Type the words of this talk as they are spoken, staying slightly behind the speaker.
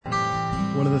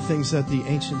One of the things that the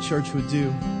ancient church would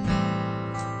do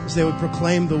is they would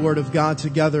proclaim the Word of God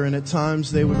together, and at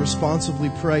times they would responsively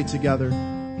pray together.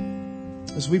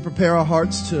 As we prepare our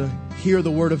hearts to hear the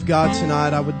Word of God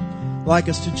tonight, I would like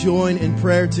us to join in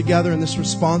prayer together in this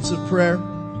responsive prayer.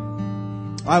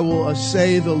 I will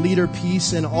say the leader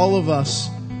piece, and all of us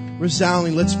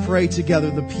resounding, let's pray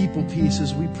together the people piece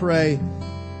as we pray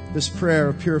this prayer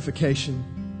of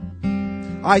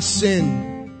purification. I sin.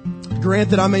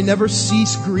 Grant that I may never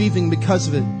cease grieving because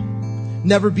of it.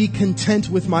 Never be content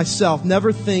with myself.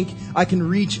 Never think I can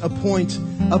reach a point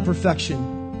of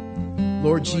perfection.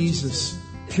 Lord Jesus,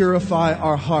 purify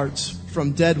our hearts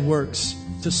from dead works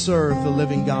to serve the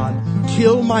living God.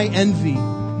 Kill my envy.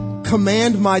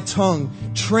 Command my tongue.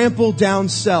 Trample down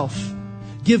self.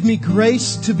 Give me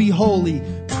grace to be holy,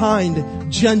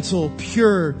 kind, gentle,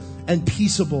 pure, and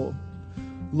peaceable.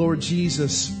 Lord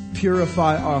Jesus,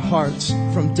 purify our hearts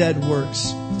from dead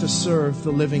works to serve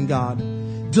the living God.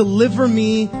 Deliver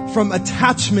me from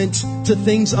attachment to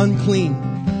things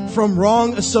unclean, from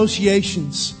wrong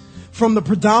associations, from the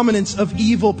predominance of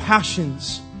evil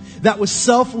passions. That with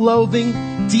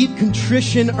self-loathing, deep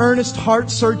contrition, earnest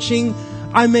heart-searching,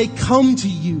 I may come to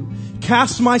you,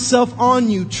 cast myself on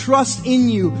you, trust in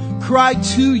you, cry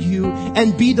to you,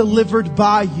 and be delivered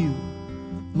by you.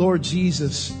 Lord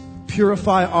Jesus,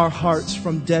 purify our hearts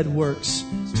from dead works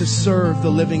to serve the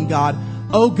living God.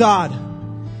 Oh God,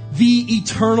 the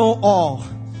eternal all,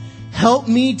 help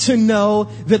me to know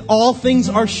that all things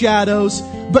are shadows,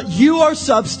 but you are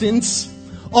substance.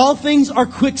 All things are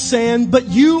quicksand, but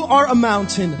you are a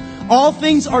mountain. All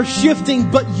things are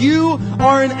shifting, but you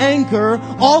are an anchor.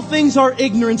 All things are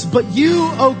ignorance, but you,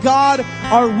 oh God,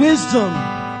 are wisdom.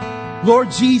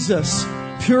 Lord Jesus,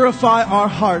 purify our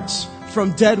hearts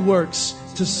from dead works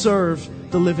to serve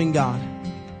the living God.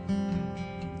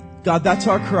 God, that's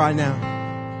our cry now.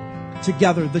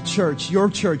 Together, the church,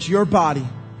 your body,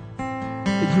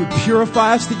 that you would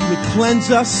purify us, that you would cleanse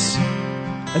us.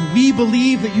 And we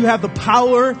believe that you have the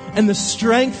power and the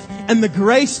strength and the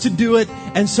grace to do it.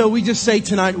 And so we just say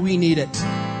tonight, we need it.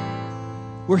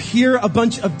 We're here, a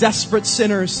bunch of desperate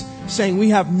sinners saying we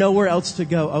have nowhere else to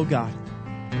go. Oh God.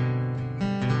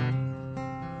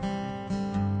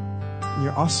 In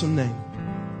your awesome name.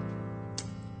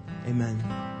 Amen.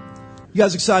 You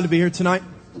guys excited to be here tonight?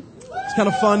 It's kind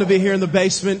of fun to be here in the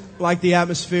basement, like the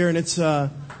atmosphere, and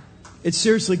it's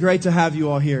seriously great to have you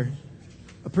all here.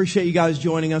 Appreciate you guys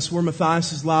joining us. We're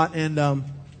Matthias' lot, and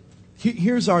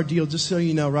here's our deal, just so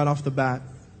you know right off the bat.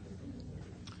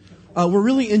 We're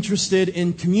really interested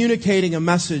in communicating a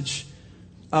message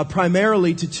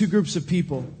primarily to two groups of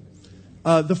people.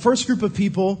 The first group of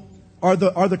people are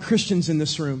the Christians in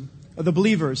this room, the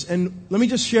believers. And let me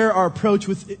just share our approach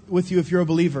with you if you're a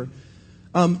believer.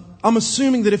 I'm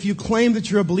assuming that if you claim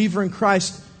that you're a believer in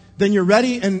Christ, then you're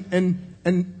ready and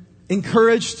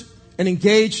encouraged and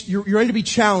engaged. You're ready to be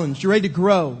challenged. You're ready to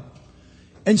grow.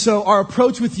 And so our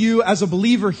approach with you as a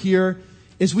believer here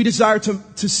is we desire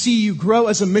to see you grow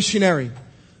as a missionary.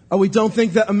 We don't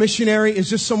think that a missionary is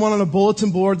just someone on a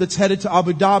bulletin board that's headed to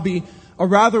Abu Dhabi, or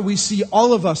rather we see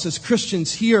all of us as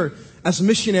Christians here as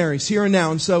missionaries here and now.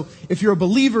 And so if you're a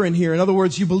believer in here, in other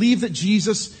words, you believe that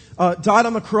Jesus died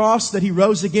on the cross, that he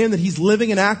rose again, that he's living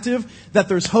and active, that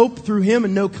there's hope through him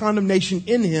and no condemnation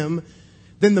in him,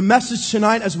 then the message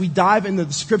tonight as we dive into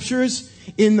the scriptures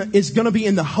is going to be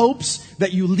in the hopes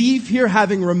that you leave here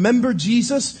having remembered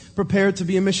Jesus, prepared to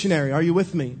be a missionary. Are you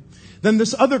with me? Then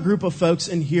this other group of folks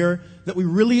in here that we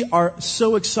really are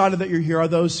so excited that you're here are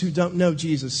those who don't know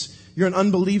Jesus. You're an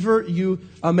unbeliever. You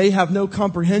may have no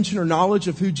comprehension or knowledge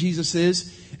of who Jesus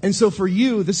is. And so for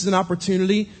you, this is an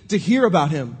opportunity to hear about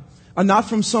him. Not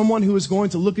from someone who is going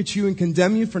to look at you and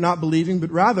condemn you for not believing, but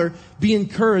rather be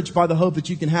encouraged by the hope that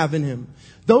you can have in him.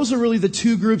 Those are really the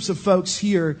two groups of folks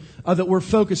here that we're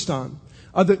focused on.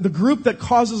 The group that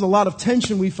causes a lot of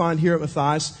tension we find here at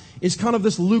Matthias is kind of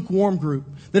this lukewarm group.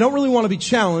 They don't really want to be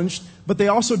challenged, but they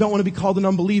also don't want to be called an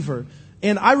unbeliever.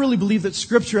 And I really believe that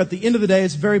Scripture at the end of the day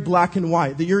is very black and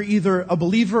white, that you're either a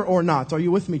believer or not. Are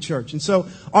you with me, church? And so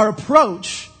our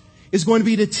approach is going to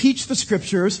be to teach the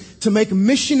Scriptures, to make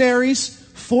missionaries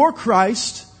for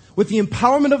Christ with the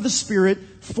empowerment of the Spirit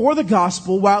for the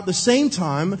gospel, while at the same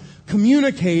time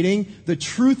communicating the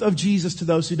truth of Jesus to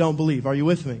those who don't believe. Are you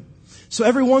with me? So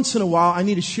every once in a while, I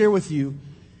need to share with you,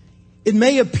 it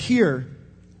may appear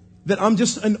that I'm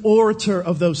just an orator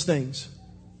of those things,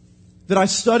 that I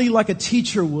study like a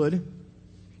teacher would,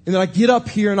 and that I get up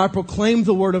here and I proclaim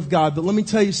the Word of God. But let me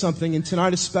tell you something, and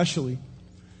tonight especially,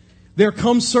 there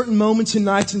come certain moments and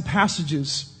nights and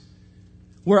passages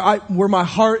where my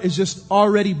heart is just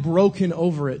already broken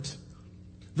over it.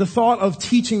 the thought of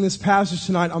teaching this passage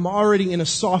tonight, I'm already in a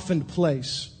softened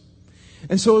place.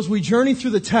 And so as we journey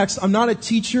through the text, I'm not a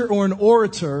teacher or an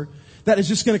orator that is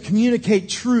just going to communicate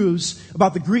truths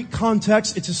about the Greek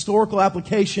context, its historical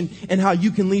application, and how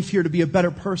you can leave here to be a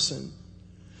better person.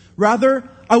 Rather,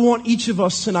 I want each of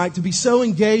us tonight to be so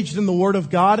engaged in the Word of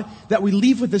God that we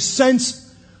leave with a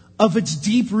sense of its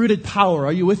deep-rooted power.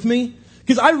 Are you with me?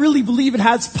 Because I really believe it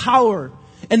has power.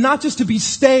 And not just to be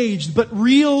staged, but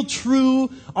real,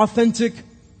 true, authentic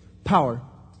power.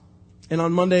 And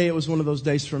on Monday, it was one of those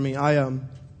days for me. I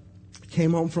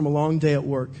came home from a long day at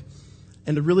work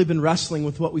and had really been wrestling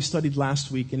with what we studied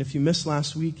last week. And if you missed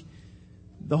last week,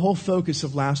 the whole focus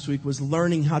of last week was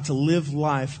learning how to live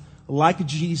life like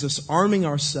Jesus, arming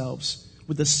ourselves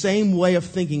with the same way of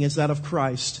thinking as that of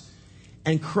Christ.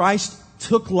 And Christ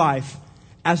took life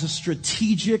as a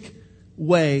strategic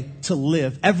way to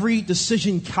live. Every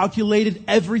decision calculated,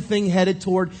 everything headed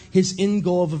toward his end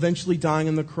goal of eventually dying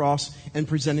on the cross and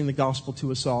presenting the gospel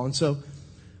to us all. And so,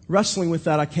 wrestling with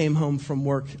that, I came home from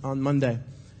work on Monday.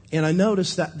 And I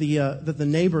noticed that the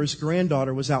neighbor's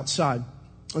granddaughter was outside.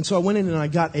 And so I went in and I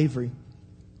got Avery.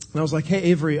 And I was like, hey,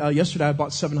 Avery, yesterday I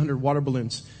bought 700 water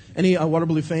balloons. Any water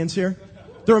balloon fans here?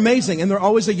 They're amazing, and they're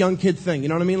always a young kid thing. You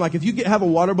know what I mean? Like if you have a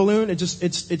water balloon,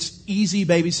 it's easy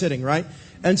babysitting, right?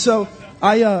 And so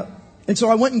I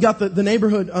went and got the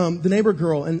neighbor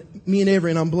girl, and me and Avery,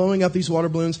 and I'm blowing up these water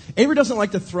balloons. Avery doesn't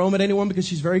like to throw them at anyone because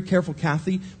she's very careful,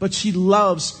 Kathy, but she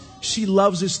loves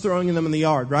just throwing them in the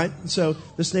yard, right? And so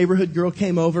this neighborhood girl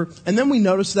came over, and then we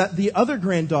noticed that the other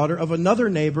granddaughter of another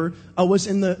neighbor was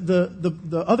in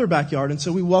the other backyard, and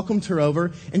so we welcomed her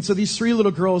over. And so these three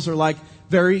little girls are like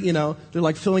very, they're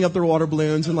like filling up their water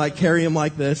balloons and like carry them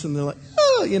like this, and they're like,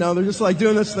 oh, they're just like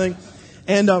doing this thing,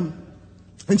 and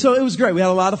so it was great. We had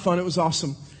a lot of fun. It was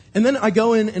awesome. And then I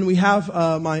go in and we have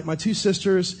my two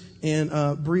sisters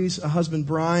and Bree's husband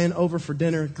Brian over for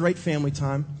dinner. Great family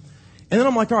time. And then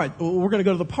I'm like, all right, well, we're going to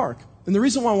go to the park. And the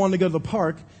reason why I wanted to go to the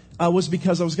park was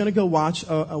because I was going to go watch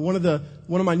one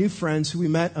of my new friends who we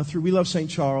met through We Love St.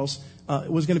 Charles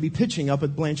was going to be pitching up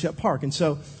at Blanchette Park. And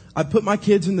so I put my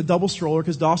kids in the double stroller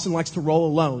because Dawson likes to roll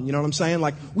alone. You know what I'm saying?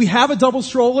 Like we have a double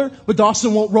stroller, but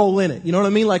Dawson won't roll in it. You know what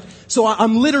I mean? Like so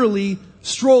I'm literally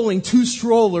strolling two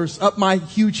strollers up my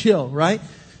huge hill, right?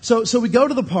 So we go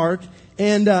to the park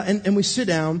and we sit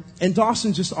down, and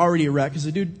Dawson's just already a wreck because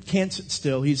the dude can't sit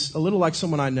still. He's a little like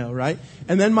someone I know, right?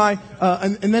 And then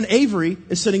and then Avery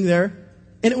is sitting there,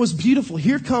 and it was beautiful.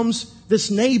 Here comes this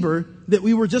neighbor that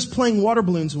we were just playing water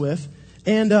balloons with,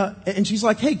 and she's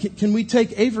like, hey, can we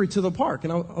take Avery to the park?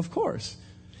 And of course.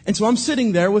 And so I'm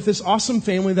sitting there with this awesome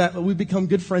family that we've become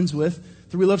good friends with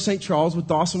through We Love St. Charles with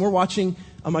Dawson. We're watching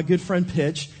my good friend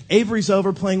pitch. Avery's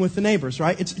over playing with the neighbors,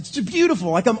 right? It's just beautiful.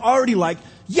 Like I'm already like,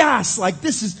 yes, like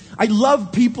I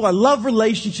love people. I love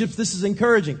relationships. This is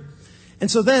encouraging. And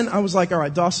so then I was like, all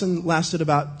right, Dawson lasted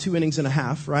about 2 innings and a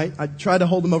half, right? I tried to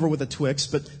hold him over with a Twix,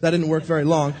 but that didn't work very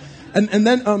long. And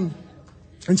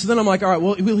so then I'm like, all right,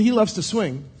 well, he loves to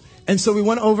swing. And so we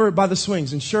went over by the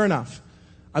swings, and sure enough,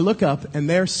 I look up, and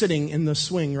there sitting in the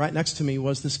swing right next to me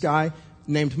was this guy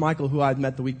named Michael, who I'd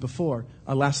met the week before,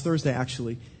 last Thursday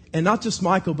actually. And not just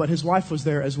Michael, but his wife was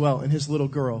there as well, and his little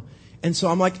girl. And so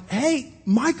I'm like, hey,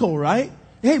 Michael, right?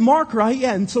 Hey, Mark, right?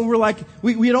 Yeah. And so we're like,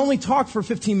 we had only talked for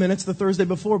 15 minutes the Thursday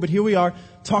before, but here we are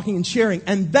talking and sharing.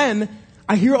 And then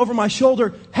I hear over my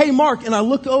shoulder, hey, Mark, and I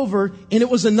look over, and it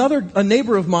was a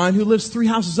neighbor of mine who lives 3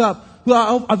 houses up, who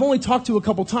I've only talked to a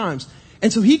couple times.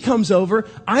 And so he comes over.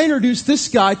 I introduce this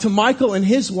guy to Michael and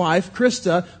his wife,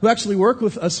 Krista, who actually work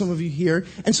with some of you here.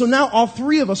 And so now all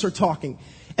three of us are talking.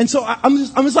 And so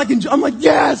I'm like,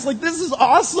 yes, like this is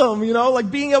awesome, like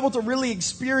being able to really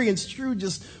experience true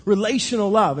just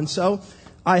relational love. And so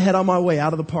I head on my way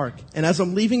out of the park. And as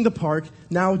I'm leaving the park,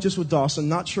 now just with Dawson,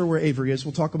 not sure where Avery is.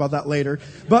 We'll talk about that later.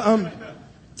 But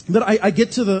I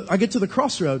get to the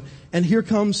crossroad, and here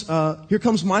comes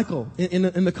Michael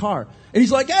in the car. And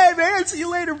he's like, hey man, see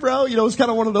you later, bro. It's kind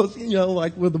of one of those,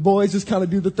 like where the boys just kind of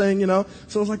do the thing, So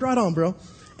I was like, right on, bro.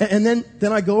 And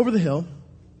then I go over the hill,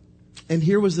 and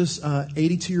here was this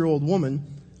 82-year-old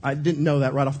woman. I didn't know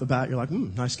that right off the bat. You're like,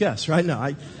 nice guess, right? No,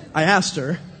 I asked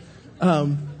her,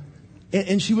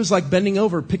 and she was like bending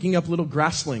over, picking up little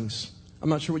grasslings. I'm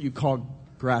not sure what you call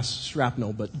grass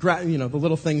shrapnel, but the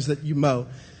little things that you mow.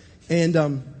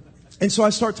 And so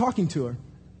I start talking to her,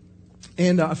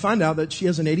 and I find out that she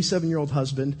has an 87-year-old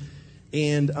husband,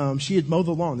 and she had mowed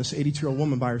the lawn, this 82-year-old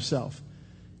woman by herself.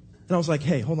 And I was like,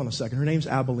 hey, hold on a second. Her name's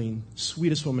Abilene,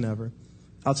 sweetest woman ever,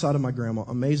 outside of my grandma,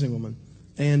 amazing woman,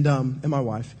 and my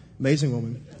wife, amazing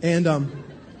woman. And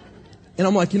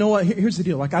I'm like, you know what? Here's the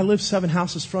deal. Like, I live 7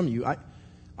 houses from you.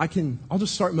 I'll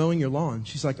just start mowing your lawn.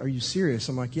 She's like, are you serious?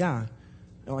 I'm like, yeah.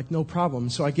 I'm like, no problem.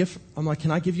 So I'm like,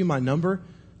 can I give you my number?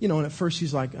 And at first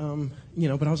she's like, but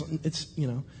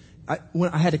when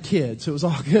I had a kid, so it was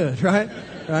all good, right?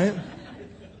 Right?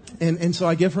 And so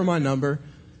I give her my number,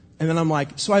 and then I'm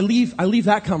like, so I leave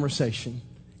that conversation,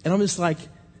 and I'm just like,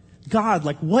 God,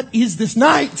 like, what is this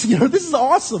night? This is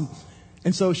awesome.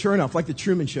 And so sure enough, like the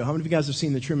Truman Show. How many of you guys have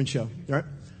seen the Truman Show? Right?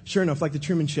 Sure enough, like the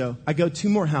Truman Show, I go 2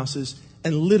 more houses,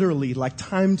 and literally, like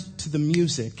timed to the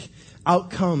music, out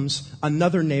comes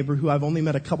another neighbor who I've only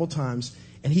met a couple times.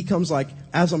 And he comes like,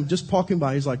 as I'm just walking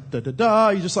by, he's like, da-da-da.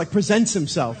 He just like presents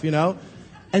himself,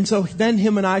 And so then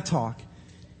him and I talk.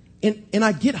 And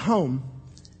I get home,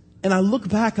 and I look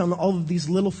back on all of these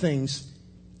little things,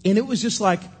 and it was just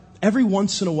like, every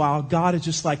once in a while, God is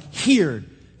just like, here.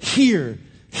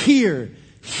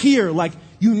 Like,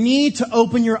 you need to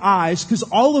open your eyes, because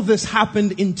all of this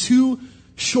happened in 2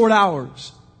 short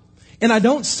hours. And I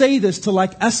don't say this to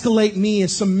like escalate me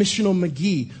as some missional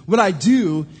McGee. What I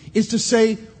do is to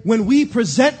say, when we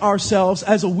present ourselves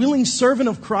as a willing servant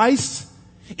of Christ,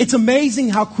 it's amazing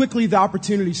how quickly the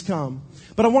opportunities come.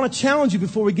 But I want to challenge you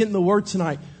before we get in the Word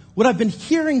tonight. What I've been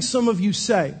hearing some of you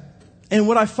say, and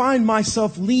what I find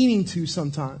myself leaning to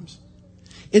sometimes,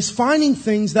 is finding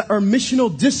things that are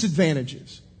missional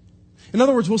disadvantages. In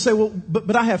other words, we'll say, well,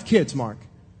 but I have kids, Mark.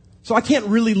 So I can't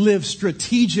really live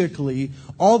strategically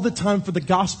all the time for the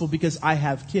gospel because I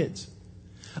have kids.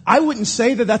 I wouldn't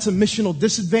say that that's a missional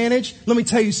disadvantage. Let me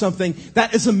tell you something.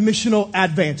 That is a missional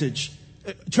advantage.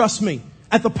 Trust me.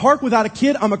 At the park without a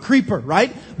kid, I'm a creeper,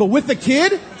 right? But with the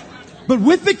kid,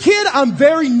 I'm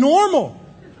very normal.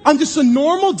 I'm just a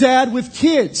normal dad with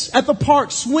kids at the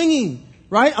park swinging,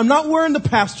 right? I'm not wearing the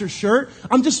pastor's shirt.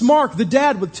 I'm just Mark, the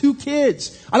dad with 2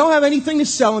 kids. I don't have anything to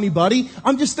sell anybody.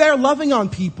 I'm just there loving on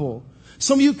people.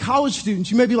 Some of you college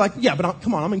students, you may be like, yeah, but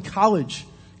come on, I'm in college.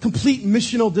 Complete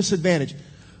missional disadvantage.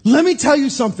 Let me tell you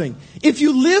something. If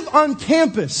you live on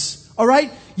campus, all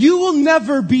right, you will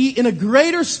never be in a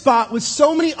greater spot with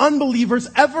so many unbelievers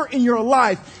ever in your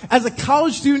life. As a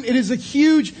college student, it is a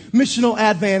huge missional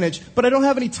advantage. But I don't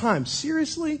have any time.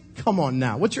 Seriously? Come on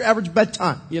now. What's your average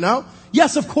bedtime,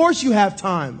 Yes, of course you have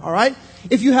time, all right?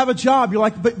 If you have a job, you're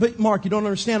like, but Mark, you don't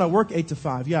understand. I work 8 to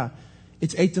 5. Yeah,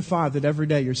 it's 8 to 5 that every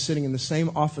day you're sitting in the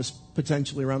same office,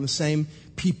 potentially around the same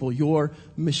people. Your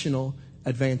missional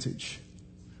advantage.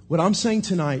 What I'm saying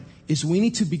tonight is we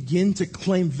need to begin to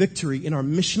claim victory in our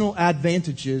missional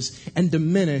advantages and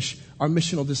diminish our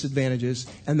missional disadvantages.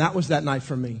 And that was that night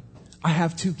for me. I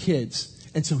have 2 kids.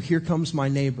 And so here comes my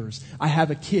neighbors. I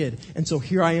have a kid. And so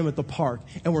here I am at the park.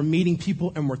 And we're meeting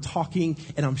people and we're talking.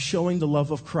 And I'm showing the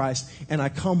love of Christ. And I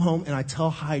come home and I tell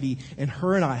Heidi. And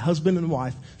her and I, husband and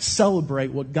wife,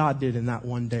 celebrate what God did in that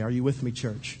one day. Are you with me,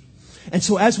 church? And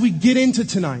so as we get into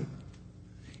tonight,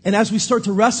 and as we start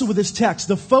to wrestle with this text,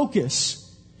 the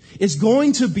focus is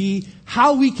going to be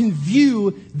how we can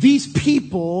view these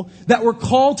people that we're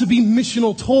called to be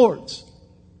missional towards.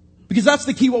 Because that's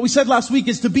the key. What we said last week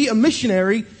is to be a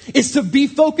missionary is to be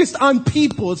focused on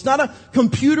people. It's not a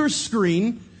computer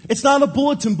screen. It's not a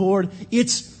bulletin board.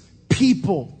 It's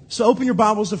people. So open your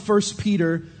Bibles to 1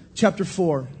 Peter chapter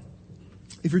 4.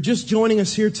 If you're just joining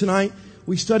us here tonight,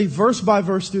 we study verse by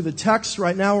verse through the text.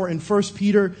 Right now we're in 1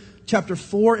 Peter chapter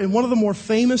 4, and one of the more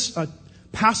famous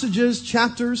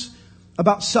chapters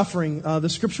about suffering. The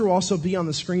scripture will also be on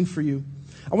the screen for you.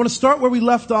 I want to start where we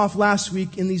left off last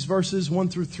week in these verses 1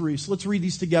 through 3. So let's read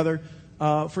these together.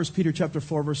 1 Peter chapter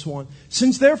 4, verse 1.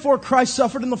 Since therefore Christ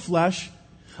suffered in the flesh,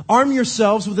 arm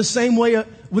yourselves with the same way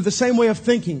of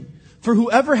thinking. For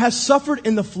whoever has suffered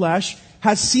in the flesh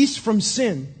has ceased from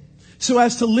sin, so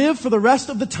as to live for the rest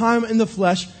of the time in the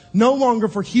flesh, no longer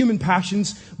for human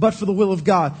passions, but for the will of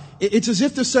God. It's as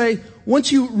if to say,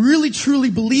 once you really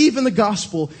truly believe in the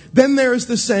gospel, then there is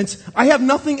the sense, I have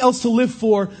nothing else to live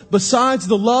for besides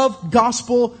the love,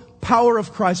 gospel, power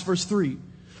of Christ. Verse 3.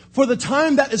 For the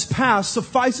time that is past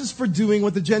suffices for doing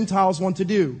what the Gentiles want to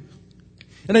do.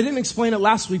 And I didn't explain it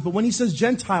last week, but when he says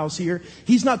Gentiles here,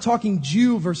 he's not talking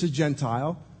Jew versus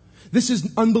Gentile. This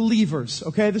is unbelievers,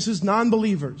 okay? This is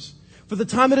non-believers. For the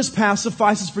time that is past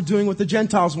suffices for doing what the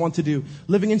Gentiles want to do,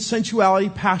 living in sensuality,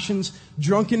 passions,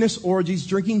 drunkenness, orgies,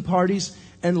 drinking parties,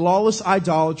 and lawless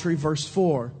idolatry. Verse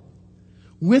 4.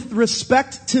 With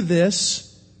respect to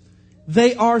this,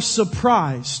 they are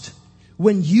surprised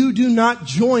when you do not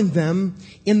join them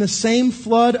in the same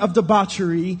flood of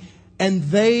debauchery, and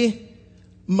they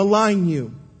malign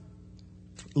you.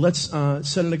 Let's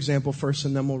set an example first,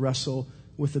 and then we'll wrestle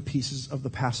with the pieces of the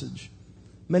passage.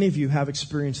 Many of you have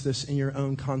experienced this in your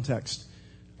own context.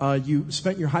 you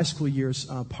spent your high school years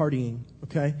partying,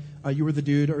 okay? You were the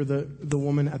dude or the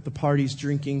woman at the parties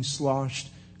drinking, sloshed,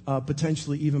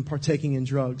 potentially even partaking in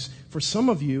drugs. For some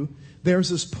of you, there's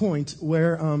this point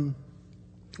where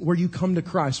you come to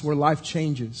Christ, where life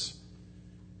changes.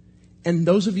 And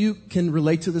those of you can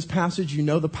relate to this passage, you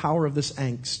know the power of this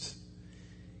angst.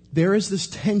 There is this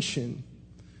tension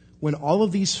when all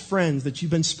of these friends that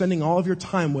you've been spending all of your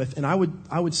time with, and I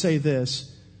would say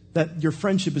this, that your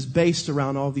friendship is based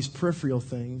around all these peripheral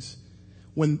things.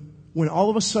 When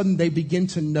all of a sudden they begin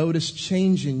to notice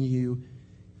change in you,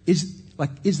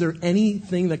 is there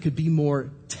anything that could be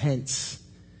more tense?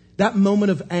 That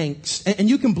moment of angst, and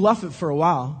you can bluff it for a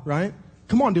while, right?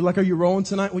 Come on, dude, are you rolling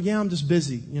tonight? Well, yeah, I'm just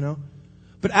busy,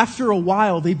 But after a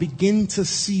while, they begin to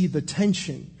see the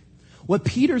tension. What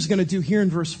Peter's going to do here in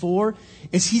verse 4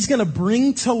 is he's going to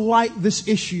bring to light this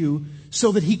issue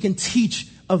so that he can teach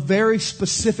a very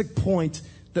specific point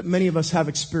that many of us have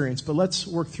experienced. But let's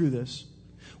work through this.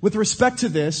 With respect to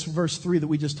this, verse 3 that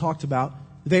we just talked about,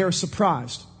 they are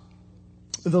surprised.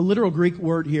 The literal Greek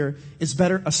word here is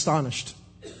better astonished.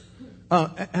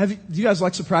 Do you guys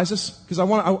like surprises? Because I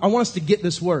want us to get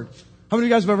this word. How many of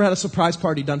you guys have ever had a surprise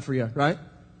party done for you, right?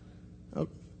 Oh,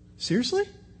 seriously?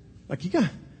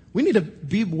 We need to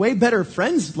be way better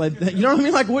friends. You know what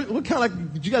I mean? What kind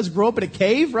of, did you guys grow up in a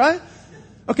cave, right?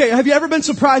 Okay, have you ever been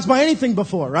surprised by anything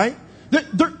before, right?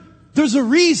 There's a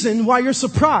reason why you're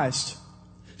surprised.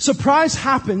 Surprise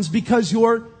happens because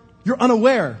you're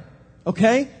unaware,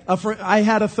 okay? I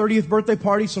had a 30th birthday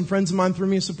party. Some friends of mine threw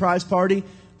me a surprise party.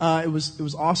 It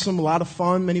was awesome, a lot of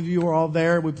fun. Many of you were all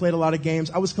there. We played a lot of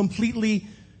games. I was completely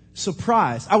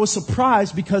surprised. I was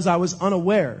surprised because I was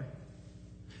unaware.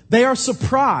 They are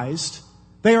surprised,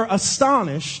 they are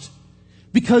astonished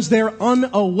because they're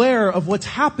unaware of what's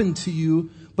happened to you,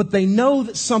 but they know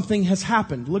that something has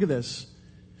happened. Look at this.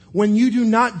 When you do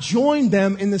not join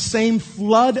them in the same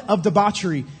flood of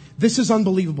debauchery, this is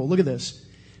unbelievable. Look at this.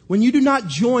 When you do not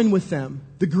join with them,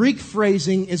 the Greek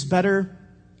phrasing is better,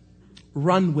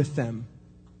 run with them.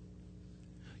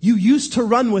 You used to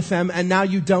run with them and now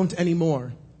you don't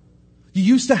anymore. You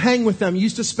used to hang with them. You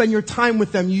used to spend your time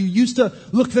with them. You used to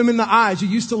look them in the eyes. You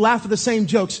used to laugh at the same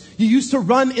jokes. You used to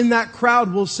run in that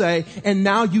crowd, we'll say, and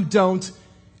now you don't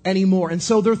anymore. And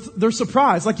so they're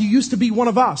surprised. You used to be one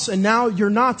of us, and now you're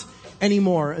not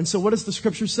anymore. And so what does the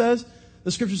scripture says?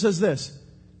 The scripture says this.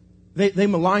 They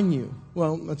malign you.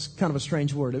 Well, that's kind of a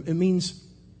strange word. It means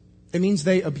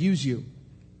they abuse you.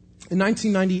 In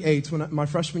 1998, when my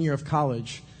freshman year of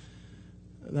college,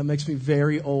 that makes me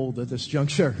very old at this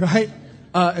juncture, right?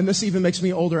 And this even makes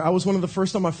me older. I was one of the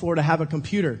first on my floor to have a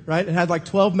computer, right? It had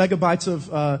 12 megabytes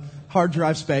of hard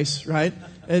drive space, right?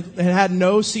 It had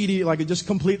no CD,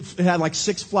 it had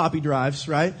 6 floppy drives,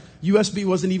 right? USB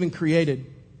wasn't even created.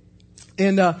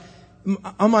 And I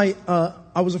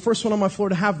was the first one on my floor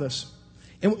to have this.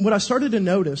 And what I started to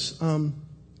notice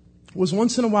was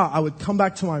once in a while I would come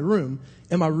back to my room,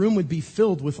 and my room would be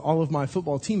filled with all of my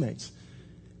football teammates.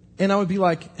 And I would be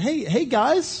like, hey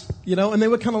guys, and they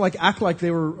would kind of act like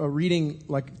they were reading,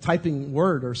 typing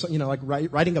Word or something,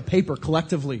 writing a paper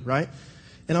collectively, right?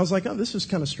 And I was like, oh, this is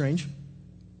kind of strange.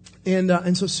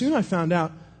 And so soon I found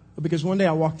out, because one day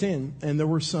I walked in and there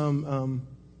were some,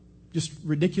 just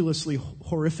ridiculously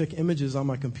horrific images on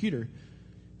my computer.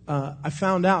 I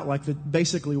found out that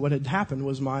basically what had happened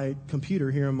was my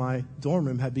computer here in my dorm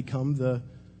room had become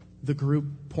the group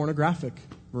pornographic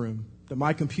room. That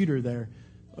my computer there,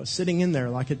 sitting in there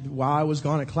while I was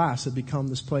gone at class, had become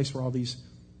this place where all these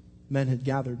men had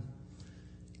gathered.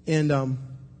 And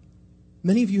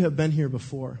many of you have been here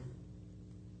before.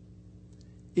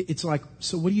 It's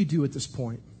so what do you do at this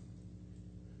point?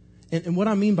 And what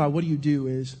I mean by what do you do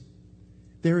is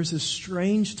there is this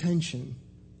strange tension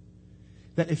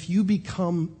that if you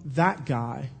become that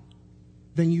guy,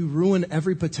 then you ruin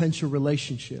every potential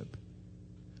relationship.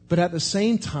 But at the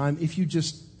same time, if you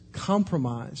just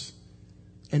compromise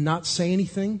and not say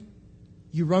anything,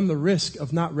 you run the risk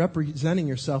of not representing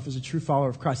yourself as a true follower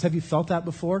of Christ. Have you felt that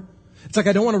before? It's I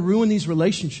don't want to ruin these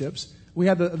relationships. We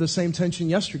had the same tension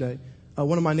yesterday.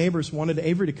 One of my neighbors wanted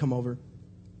Avery to come over,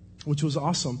 which was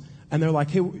awesome. And they're like,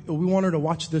 hey, we want her to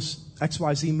watch this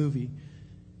XYZ movie.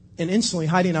 And instantly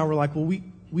Heidi and I were like, well,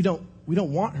 we don't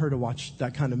want her to watch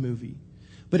that kind of movie.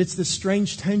 But it's this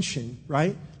strange tension,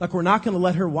 right? We're not going to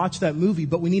let her watch that movie,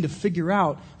 but we need to figure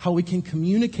out how we can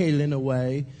communicate it in a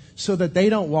way so that they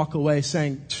don't walk away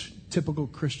saying, typical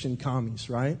Christian commies,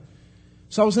 right?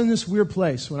 So I was in this weird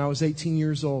place when I was 18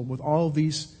 years old with all of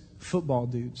these football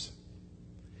dudes.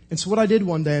 And so what I did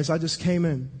one day is I just came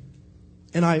in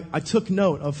and I took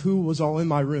note of who was all in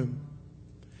my room.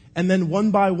 And then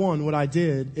one by one, what I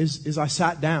did is I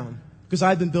sat down because I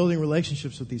had been building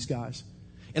relationships with these guys.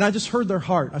 And I just heard their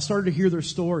heart. I started to hear their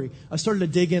story. I started to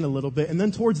dig in a little bit. And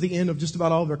then towards the end of just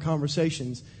about all of their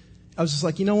conversations, I was just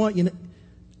like, you know what?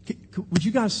 Would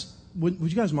you guys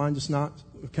mind just not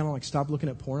kind of like stop looking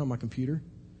at porn on my computer?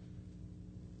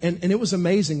 And it was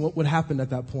amazing what happened at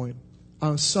that point.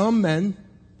 Some men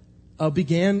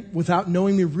began, without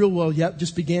knowing me real well yet,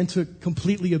 just began to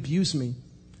completely abuse me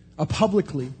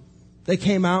publicly. They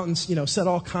came out and said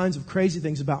all kinds of crazy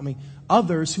things about me.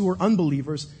 Others who were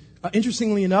unbelievers,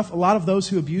 interestingly enough, a lot of those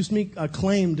who abused me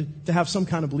claimed to have some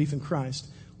kind of belief in Christ,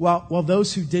 while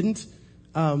those who didn't,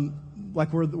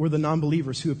 were the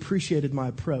non-believers who appreciated my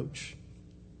approach.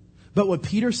 But what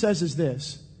Peter says is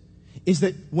this, is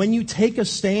that when you take a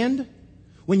stand,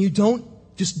 when you don't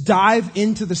just dive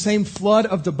into the same flood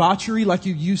of debauchery like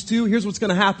you used to, here's what's going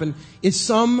to happen, is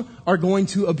some are going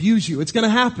to abuse you. It's going to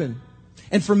happen.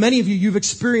 And for many of you, you've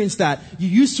experienced that. You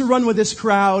used to run with this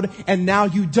crowd, and now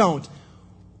you don't.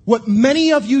 What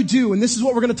many of you do, and this is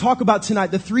what we're going to talk about tonight,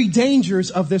 the 3 dangers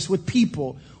of this with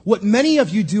people. What many of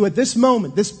you do at this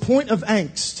moment, this point of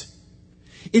angst,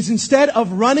 is instead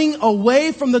of running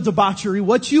away from the debauchery,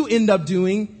 what you end up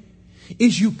doing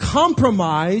is you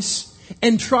compromise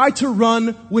and try to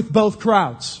run with both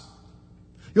crowds.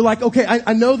 You're like, okay,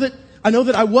 I know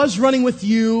that I was running with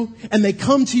you, and they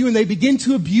come to you and they begin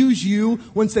to abuse you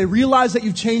once they realize that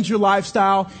you've changed your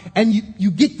lifestyle, and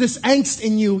you get this angst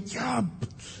in you. Yeah.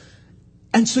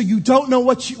 And so you don't know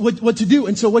what to do.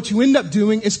 And so what you end up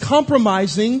doing is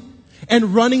compromising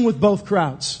and running with both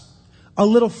crowds. A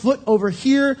little foot over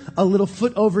here, a little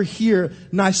foot over here.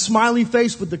 Nice smiley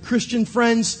face with the Christian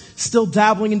friends, still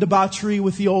dabbling in debauchery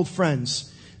with the old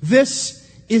friends. This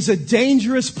is a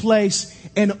dangerous place,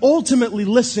 and ultimately,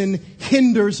 listen,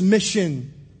 hinders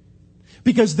mission.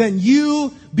 Because then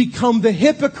you become the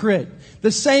hypocrite.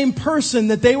 The same person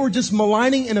that they were just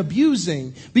maligning and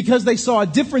abusing because they saw a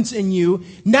difference in you.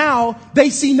 Now they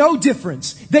see no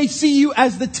difference. They see you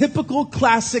as the typical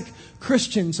classic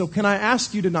Christian. So can I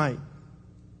ask you tonight,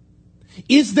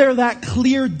 is there that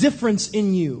clear difference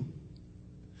in you?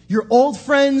 Your old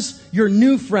friends, your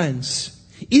new friends.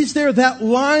 Is there that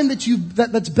line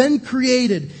that's been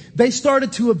created? They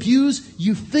started to abuse.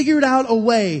 You figured out a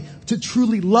way to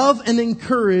truly love and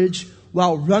encourage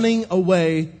while running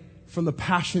away from the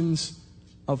passions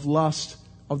of lust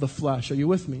of the flesh. Are you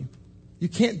with me? You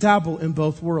can't dabble in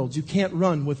both worlds. You can't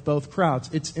run with both crowds.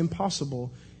 It's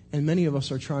impossible. And many of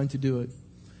us are trying to do it.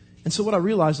 And so what I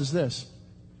realize is this.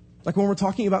 Like when we're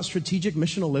talking about strategic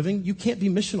missional living, you can't be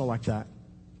missional like that.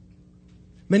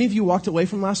 Many of you walked away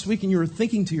from last week and you were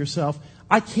thinking to yourself,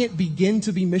 I can't begin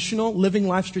to be missional, living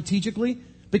life strategically,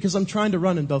 because I'm trying to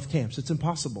run in both camps. It's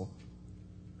impossible.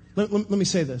 Let me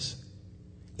say this.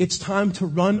 It's time to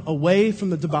run away from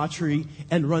the debauchery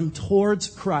and run towards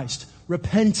Christ,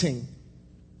 repenting.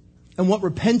 And what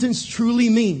repentance truly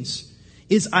means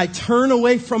is I turn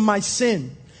away from my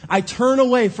sin. I turn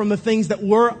away from the things that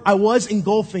I was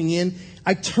engulfing in.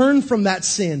 I turn from that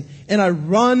sin and I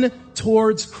run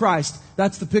towards Christ.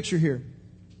 That's the picture here.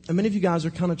 And many of you guys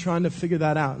are kind of trying to figure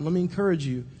that out. And let me encourage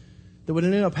you that what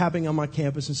ended up happening on my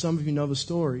campus, and some of you know the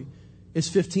story, is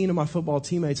 15 of my football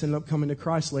teammates ended up coming to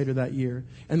Christ later that year.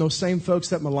 And those same folks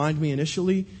that maligned me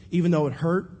initially, even though it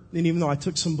hurt, and even though I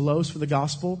took some blows for the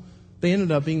gospel, they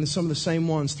ended up being some of the same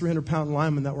ones, 300-pound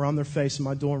linemen that were on their face in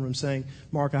my dorm room saying,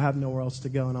 Mark, I have nowhere else to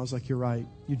go. And I was like, you're right,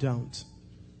 you don't.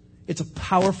 It's a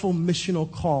powerful missional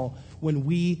call when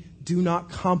we do not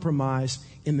compromise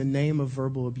in the name of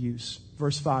verbal abuse.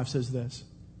 Verse 5 says this.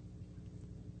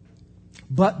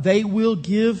 But they will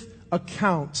give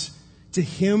account to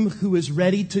him who is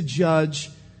ready to judge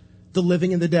the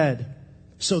living and the dead.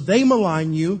 So they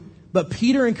malign you, but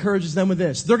Peter encourages them with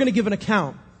this. They're going to give an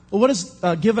account. Well, what does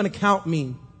give an account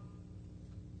mean?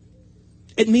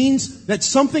 It means that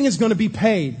something is going to be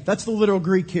paid. That's the literal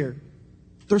Greek here.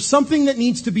 There's something that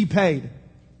needs to be paid.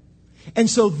 And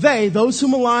so those who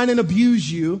malign and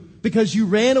abuse you because you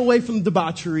ran away from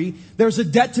debauchery, there's a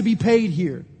debt to be paid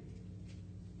here.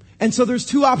 And so there's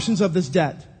 2 options of this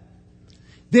debt.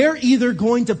 They're either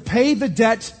going to pay the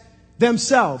debt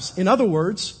themselves. In other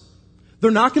words,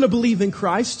 they're not going to believe in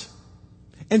Christ.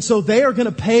 And so they are going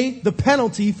to pay the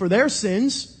penalty for their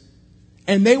sins.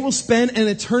 And they will spend an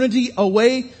eternity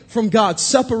away from God,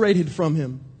 separated from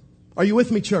Him. Are you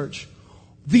with me, church?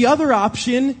 The other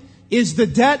option is the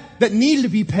debt that needed to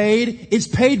be paid is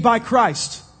paid by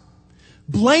Christ.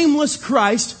 Blameless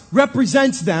Christ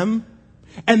represents them.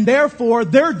 And therefore,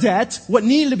 their debt, what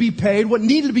needed to be paid, what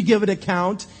needed to be given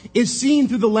account, is seen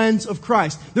through the lens of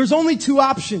Christ. There's only 2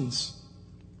 options.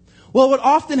 Well, what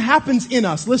often happens in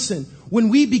us, listen, when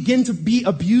we begin to be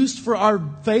abused for our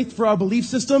faith, for our belief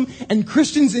system, and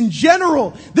Christians in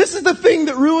general, this is the thing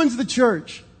that ruins the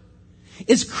church,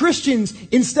 is Christians,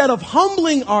 instead of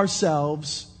humbling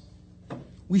ourselves,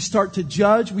 we start to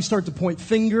judge, we start to point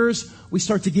fingers, we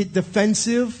start to get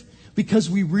defensive because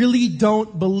we really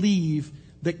don't believe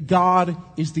that God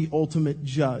is the ultimate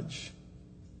judge.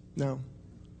 Now,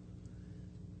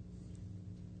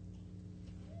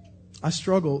 I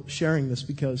struggle sharing this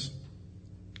because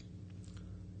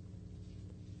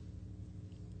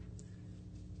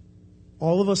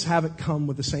all of us haven't come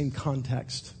with the same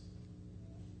context,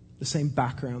 the same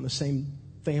background, the same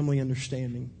family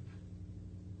understanding.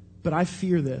 But I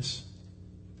fear this.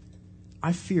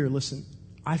 I fear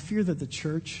that the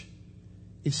church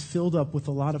is filled up with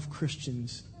a lot of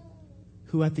Christians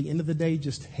who at the end of the day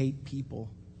just hate people.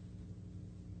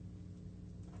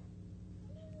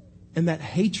 And that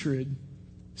hatred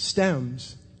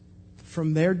stems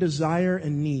from their desire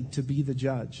and need to be the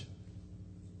judge.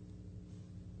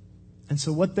 And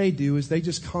so what they do is they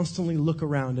just constantly look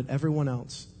around at everyone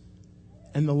else.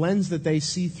 And the lens that they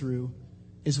see through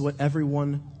is what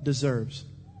everyone deserves.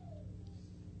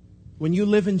 When you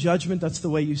live in judgment, that's the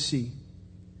way you see.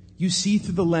 You see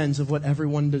through the lens of what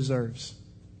everyone deserves.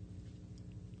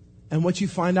 And what you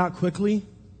find out quickly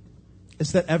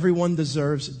is that everyone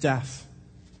deserves death.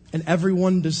 And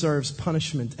everyone deserves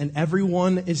punishment. And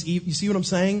everyone is evil. You see what I'm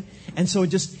saying? And so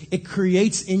it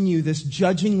creates in you this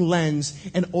judging lens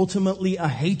and ultimately a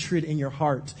hatred in your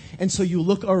heart. And so you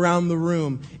look around the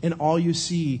room and all you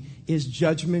see is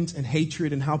judgment and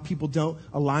hatred and how people don't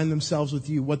align themselves with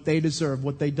you, what they deserve,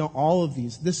 what they don't, all of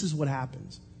these. This is what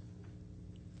happens.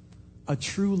 A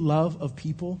true love of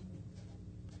people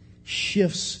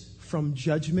shifts from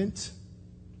judgment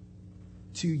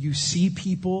to you see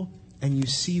people and you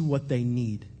see what they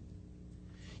need.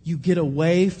 You get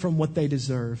away from what they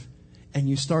deserve and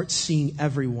you start seeing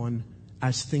everyone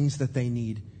as things that they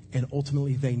need. And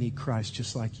ultimately they need Christ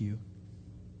just like you.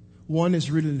 One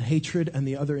is rooted in hatred and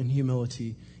the other in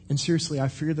humility. And seriously, I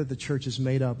fear that the church is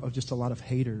made up of just a lot of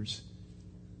haters.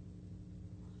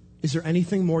 Is there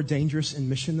anything more dangerous in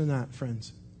mission than that,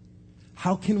 friends?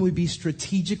 How can we be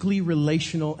strategically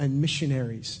relational and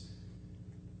missionaries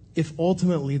if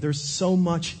ultimately there's so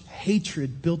much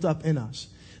hatred built up in us?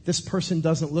 This person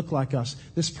doesn't look like us.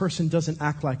 This person doesn't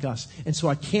act like us. And so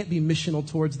I can't be missional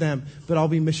towards them, but I'll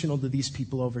be missional to these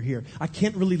people over here. I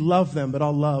can't really love them, but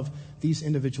I'll love these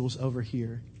individuals over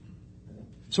here.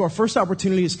 So our first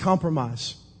opportunity is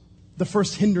compromise. The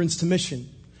first hindrance to mission.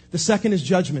 The second is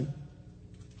judgment.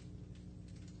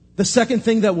 The second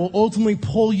thing that will ultimately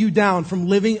pull you down from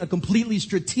living a completely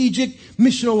strategic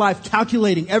missional life,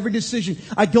 calculating every decision.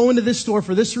 I go into this store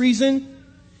for this reason,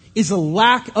 is a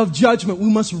lack of judgment. We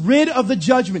must rid of the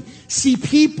judgment. See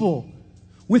people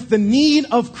with the need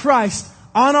of Christ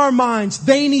on our minds.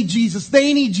 They need Jesus.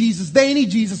 They need Jesus. They need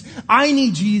Jesus. I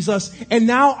need Jesus. And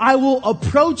now I will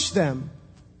approach them.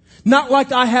 Not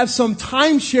like I have some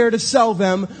timeshare to sell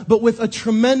them, but with a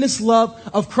tremendous love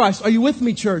of Christ. Are you with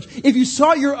me, church? If you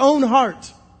saw your own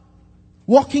heart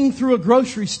walking through a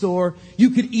grocery store, you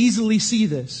could easily see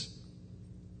this.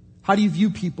 How do you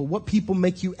view people? What people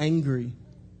make you angry?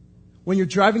 When you're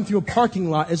driving through a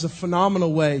parking lot is a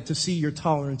phenomenal way to see your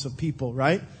tolerance of people,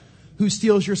 right? Who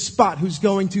steals your spot? Who's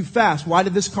going too fast? Why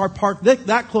did this car park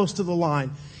that close to the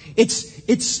line?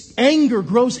 It's anger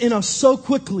grows in us so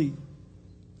quickly.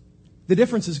 The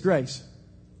difference is grace.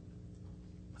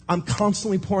 I'm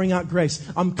constantly pouring out grace.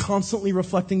 I'm constantly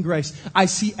reflecting grace. I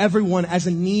see everyone as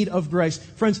in need of grace.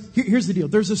 Friends, here's the deal.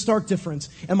 There's a stark difference.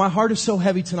 And my heart is so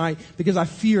heavy tonight because I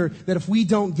fear that if we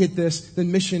don't get this,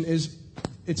 then mission is,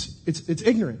 it's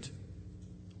ignorant.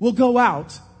 We'll go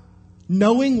out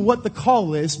knowing what the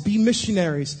call is, be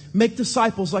missionaries, make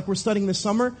disciples like we're studying this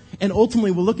summer, and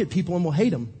ultimately we'll look at people and we'll hate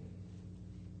them.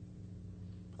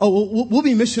 Oh, we'll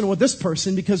be missional with this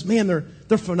person because, man,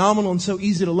 they're phenomenal and so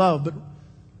easy to love.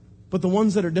 But the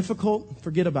ones that are difficult,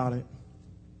 forget about it.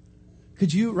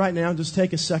 Could you right now just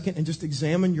take a second and just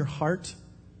examine your heart?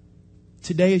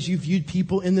 Today, as you viewed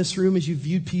people in this room, as you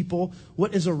viewed people,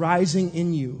 what is arising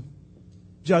in you?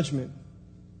 Judgment.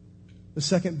 The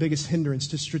second biggest hindrance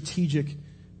to strategic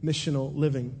missional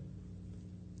living.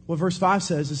 What verse 5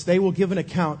 says is they will give an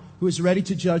account who is ready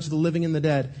to judge the living and the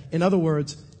dead. In other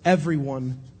words,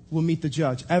 everyone will meet the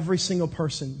judge. Every single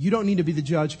person. You don't need to be the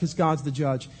judge because God's the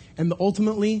judge. And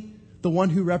ultimately, the one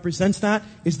who represents that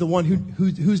is the one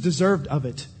who's deserved of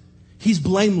it. He's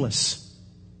blameless.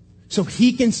 So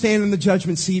he can stand in the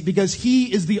judgment seat because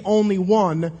he is the only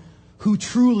one who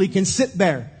truly can sit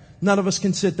there. None of us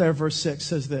can sit there. Verse 6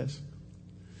 says this.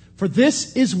 For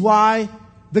this is why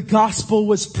the gospel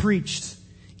was preached,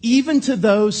 even to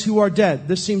those who are dead.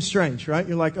 This seems strange, right?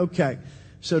 You're like, okay,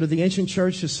 so did the ancient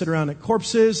church just sit around at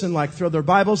corpses and like throw their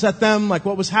Bibles at them? Like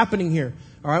what was happening here?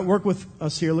 All right, work with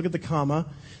us here. Look at the comma.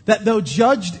 That though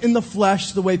judged in the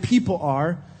flesh the way people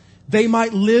are, they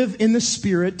might live in the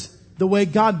spirit the way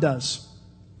God does.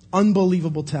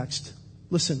 Unbelievable text.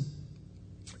 Listen,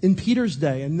 in Peter's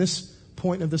day, in this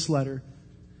point of this letter,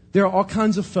 there are all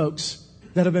kinds of folks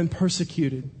that have been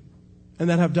persecuted and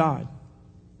that have died.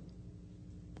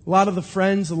 A lot of the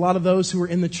friends, a lot of those who were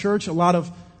in the church, a lot of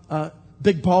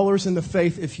big ballers in the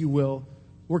faith, if you will,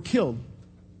 were killed.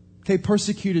 Okay,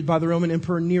 persecuted by the Roman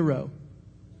Emperor Nero.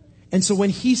 And so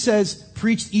when he says,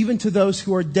 preached even to those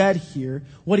who are dead here,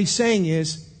 what he's saying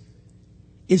is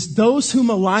those who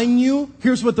malign you,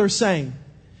 here's what they're saying.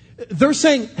 They're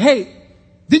saying, hey,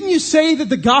 didn't you say that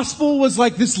the gospel was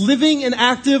like this living and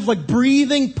active, like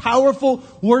breathing, powerful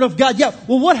word of God? Yeah,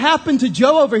 well, what happened to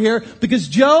Joe over here? Because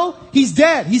Joe, he's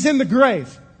dead. He's in the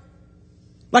grave.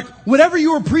 Like, whatever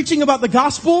you were preaching about the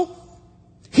gospel,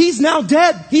 he's now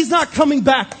dead. He's not coming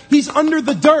back. He's under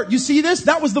the dirt. You see this?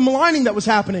 That was the maligning that was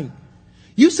happening.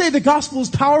 You say the gospel is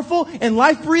powerful and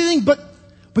life-breathing, but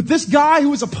this guy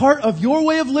who was a part of your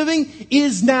way of living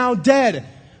is now dead.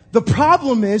 The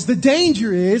problem is, the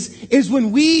danger is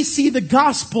when we see the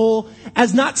gospel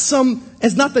as not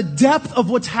the depth of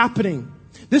what's happening.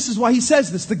 This is why he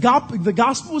says this. The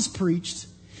gospel is preached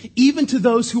even to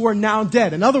those who are now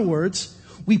dead. In other words,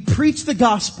 we preach the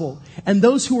gospel, and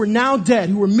those who are now dead,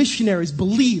 who were missionaries,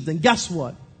 believed, and guess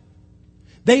what?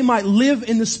 They might live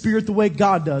in the spirit the way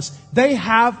God does. They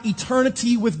have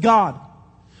eternity with God.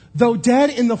 Though dead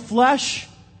in the flesh,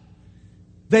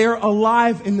 they are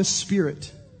alive in the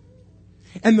spirit.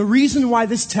 And the reason why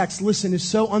this text, listen, is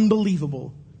so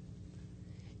unbelievable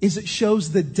is it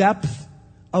shows the depth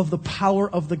of the power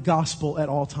of the gospel at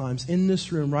all times. In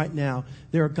this room right now,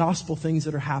 there are gospel things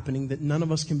that are happening that none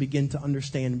of us can begin to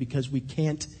understand because we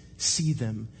can't see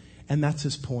them. And that's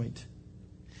his point.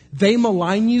 They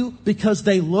malign you because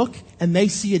they look and they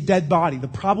see a dead body. The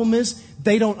problem is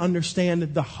they don't understand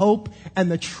the hope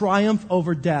and the triumph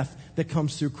over death that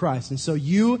comes through Christ. And so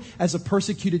you, as a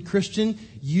persecuted Christian,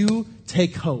 you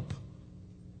take hope.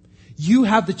 You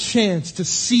have the chance to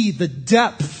see the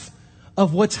depth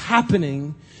of what's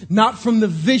happening, not from the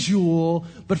visual,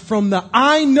 but from the,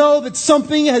 I know that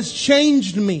something has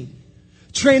changed me,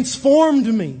 transformed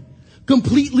me,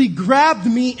 completely grabbed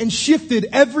me and shifted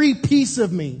every piece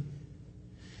of me.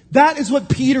 That is what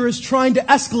Peter is trying to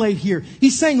escalate here.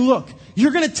 He's saying, look,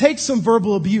 you're going to take some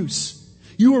verbal abuse.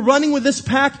 You were running with this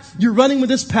pack, you're running with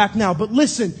this pack now. But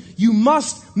listen, you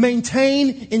must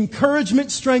maintain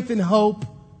encouragement, strength, and hope.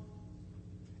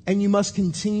 And you must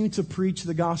continue to preach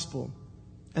the gospel.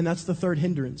 And that's the third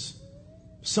hindrance.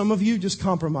 Some of you just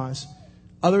compromise.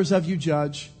 Others of you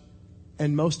judge.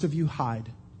 And most of you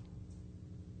hide.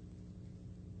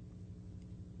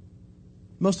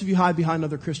 Most of you hide behind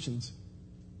other Christians.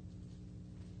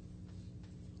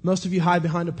 Most of you hide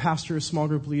behind a pastor, a small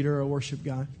group leader, or a worship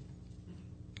guy.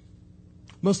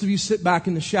 Most of you sit back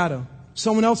in the shadow.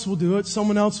 Someone else will do it.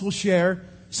 Someone else will share.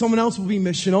 Someone else will be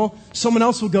missional. Someone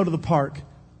else will go to the park.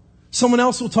 Someone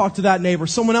else will talk to that neighbor.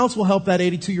 Someone else will help that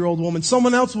 82-year-old woman.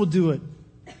 Someone else will do it.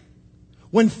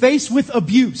 When faced with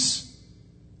abuse,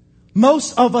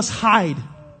 most of us hide.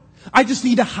 I just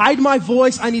need to hide my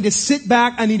voice. I need to sit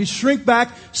back. I need to shrink back.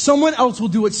 Someone else will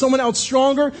do it. Someone else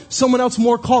stronger. Someone else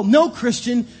more called. No,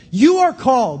 Christian, you are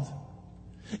called.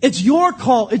 It's your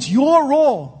call. It's your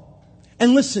role.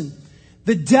 And listen,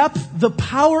 the depth, the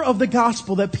power of the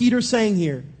gospel that Peter's saying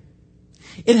here,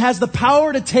 it has the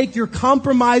power to take your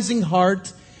compromising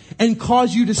heart and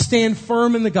cause you to stand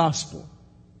firm in the gospel.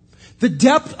 The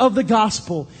depth of the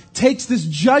gospel takes this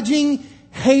judging,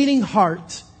 hating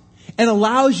heart and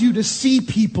allows you to see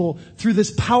people through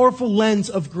this powerful lens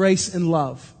of grace and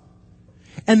love.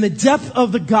 And the depth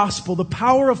of the gospel, the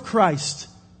power of Christ,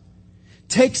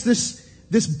 takes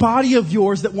this body of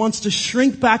yours that wants to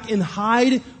shrink back and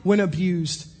hide when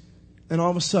abused. And all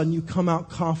of a sudden you come out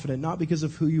confident, not because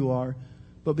of who you are,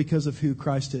 but because of who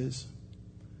Christ is.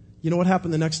 You know what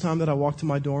happened the next time that I walked to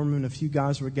my dorm room and a few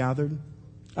guys were gathered?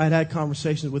 I had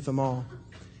conversations with them all.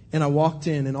 And I walked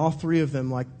in and all three of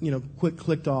them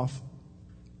clicked off.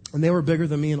 And they were bigger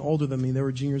than me and older than me. They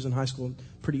were juniors in high school.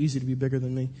 Pretty easy to be bigger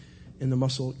than me in the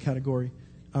muscle category.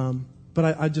 But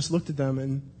I just looked at them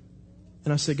and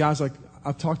I said, guys,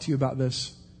 I've talked to you about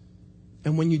this.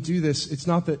 And when you do this, it's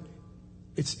not that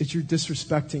it's you're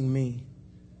disrespecting me.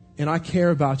 And I care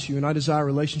about you and I desire a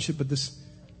relationship, but this.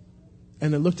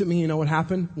 And they looked at me, you know what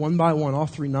happened? One by one, all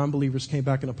three non-believers came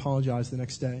back and apologized the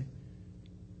next day.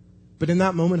 But in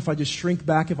that moment, if I just shrink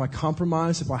back, if I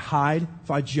compromise, if I hide, if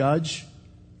I judge,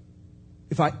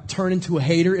 if I turn into a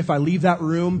hater, if I leave that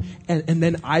room and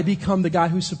then I become the guy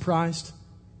who's surprised,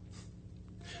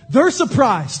 they're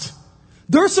surprised.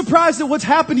 They're surprised at what's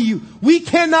happened to you. We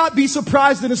cannot be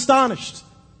surprised and astonished.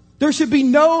 There should be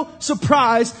no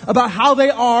surprise about how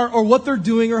they are or what they're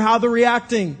doing or how they're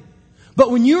reacting. But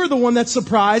when you're the one that's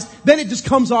surprised, then it just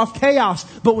comes off chaos.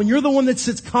 But when you're the one that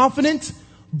sits confident,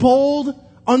 bold,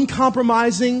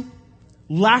 uncompromising,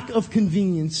 lack of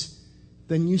convenience,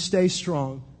 then you stay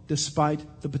strong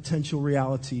despite the potential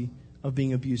reality of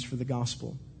being abused for the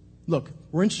gospel. Look,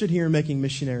 we're interested here in making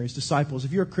missionaries, disciples.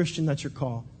 If you're a Christian, that's your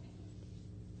call.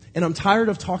 And I'm tired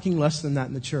of talking less than that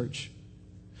in the church.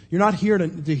 You're not here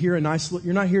to hear a nice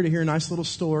little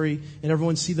story and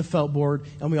everyone see the felt board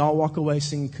and we all walk away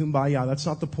singing Kumbaya. That's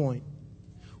not the point.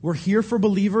 We're here for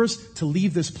believers to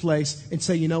leave this place and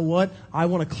say, you know what? I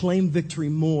want to claim victory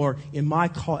more in my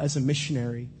call as a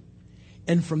missionary.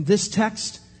 And from this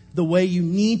text, the way you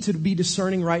need to be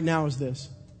discerning right now is this.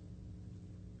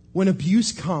 When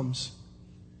abuse comes,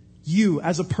 you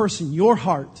as a person, your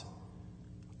heart,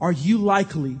 are you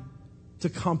likely to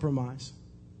compromise?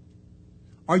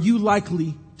 Are you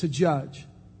likely to judge?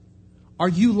 Are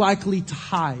you likely to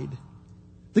hide?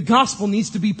 The gospel needs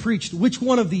to be preached. Which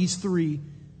one of these three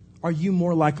are you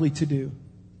more likely to do?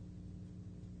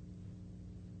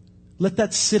 Let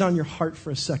that sit on your heart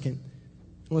for a second.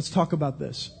 Let's talk about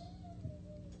this.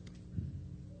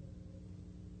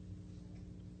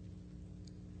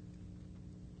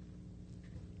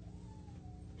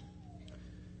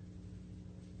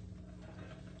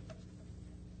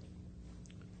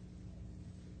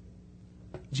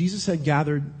 Jesus had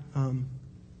gathered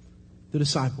the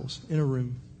disciples in a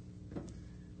room.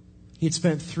 He had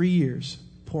spent 3 years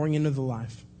pouring into the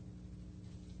life.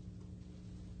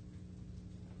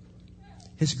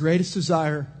 His greatest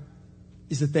desire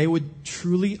is that they would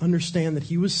truly understand that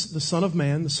he was the Son of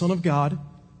Man, the Son of God,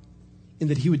 and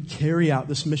that he would carry out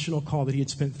this missional call that he had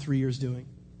spent 3 years doing.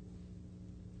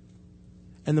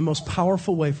 And the most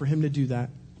powerful way for him to do that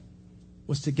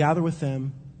was to gather with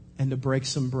them and to break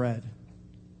some bread.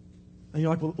 And you're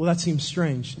like, well, that seems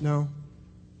strange. No.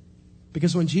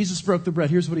 Because when Jesus broke the bread,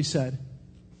 here's what he said.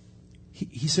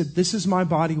 He said, this is my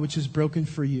body which is broken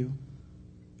for you.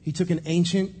 He took an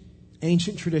ancient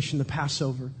tradition, the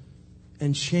Passover,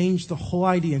 and changed the whole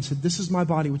idea and said, this is my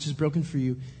body which is broken for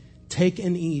you. Take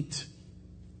and eat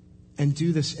and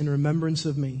do this in remembrance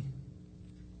of me.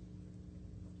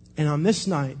 And on this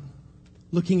night,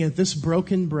 looking at this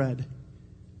broken bread,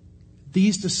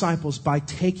 these disciples, by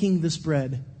taking this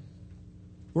bread,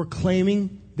 were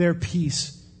claiming their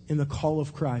peace in the call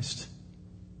of Christ.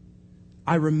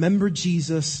 I remember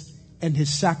Jesus and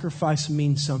his sacrifice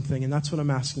means something, and that's what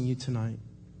I'm asking you tonight.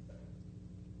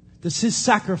 Does his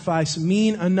sacrifice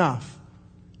mean enough?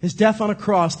 His death on a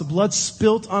cross, the blood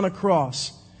spilt on a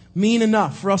cross, mean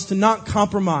enough for us to not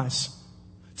compromise,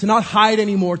 to not hide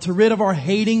anymore, to rid of our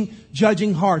hating,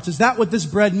 judging hearts? Is that what this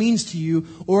bread means to you?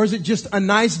 Or is it just a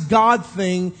nice God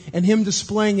thing and him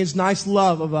displaying his nice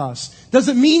love of us? Does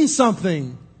it mean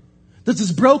something? Does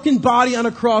his broken body on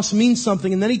a cross mean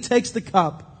something? And then he takes the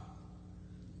cup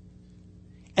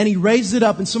and he raises it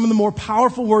up in some of the more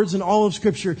powerful words in all of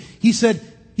Scripture. He says,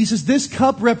 this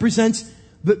cup represents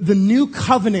the new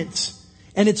covenant,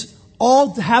 and it's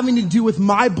all having to do with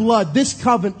my blood. This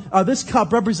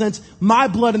cup represents my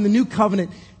blood in the new covenant.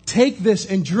 Take this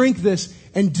and drink this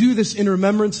and do this in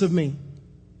remembrance of me.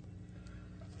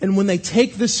 And when they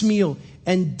take this meal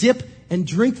and dip and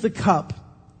drink the cup,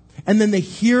 and then they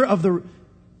hear of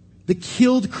the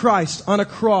killed Christ on a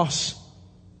cross,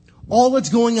 all that's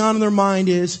going on in their mind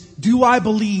is, do I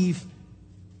believe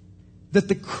that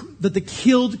the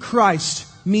killed Christ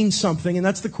means something? And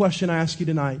that's the question I ask you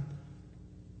tonight.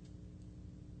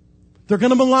 They're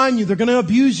going to malign you. They're going to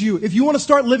abuse you. If you want to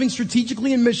start living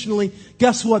strategically and missionally,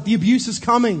 guess what? The abuse is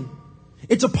coming.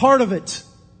 It's a part of it.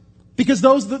 Because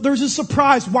there's a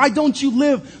surprise. Why don't you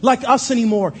live like us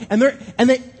anymore?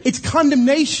 It's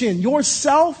condemnation.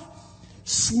 Yourself,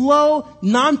 slow,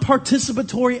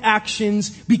 non-participatory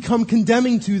actions become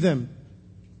condemning to them.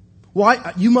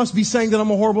 Why? You must be saying that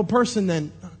I'm a horrible person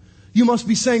then. You must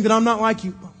be saying that I'm not like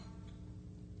you.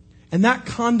 And that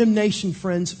condemnation,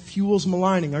 friends, fuels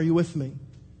maligning. Are you with me?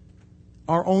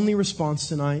 Our only response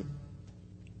tonight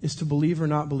is to believe or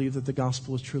not believe that the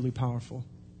gospel is truly powerful.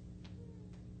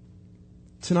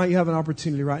 Tonight you have an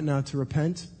opportunity right now to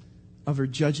repent of your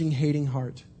judging, hating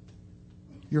heart,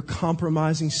 your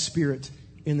compromising spirit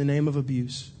in the name of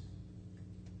abuse,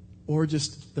 or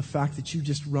just the fact that you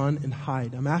just run and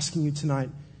hide. I'm asking you tonight,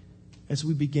 as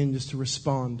we begin, just to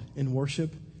respond in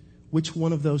worship, Which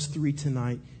one of those three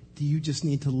tonight do you just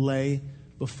need to lay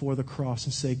before the cross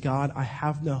and say, God, I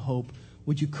have no hope.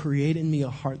 Would you create in me a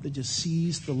heart that just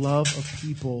sees the love of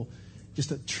people,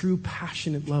 just a true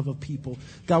passionate love of people?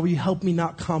 God, will you help me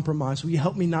not compromise? Will you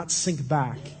help me not sink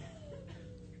back?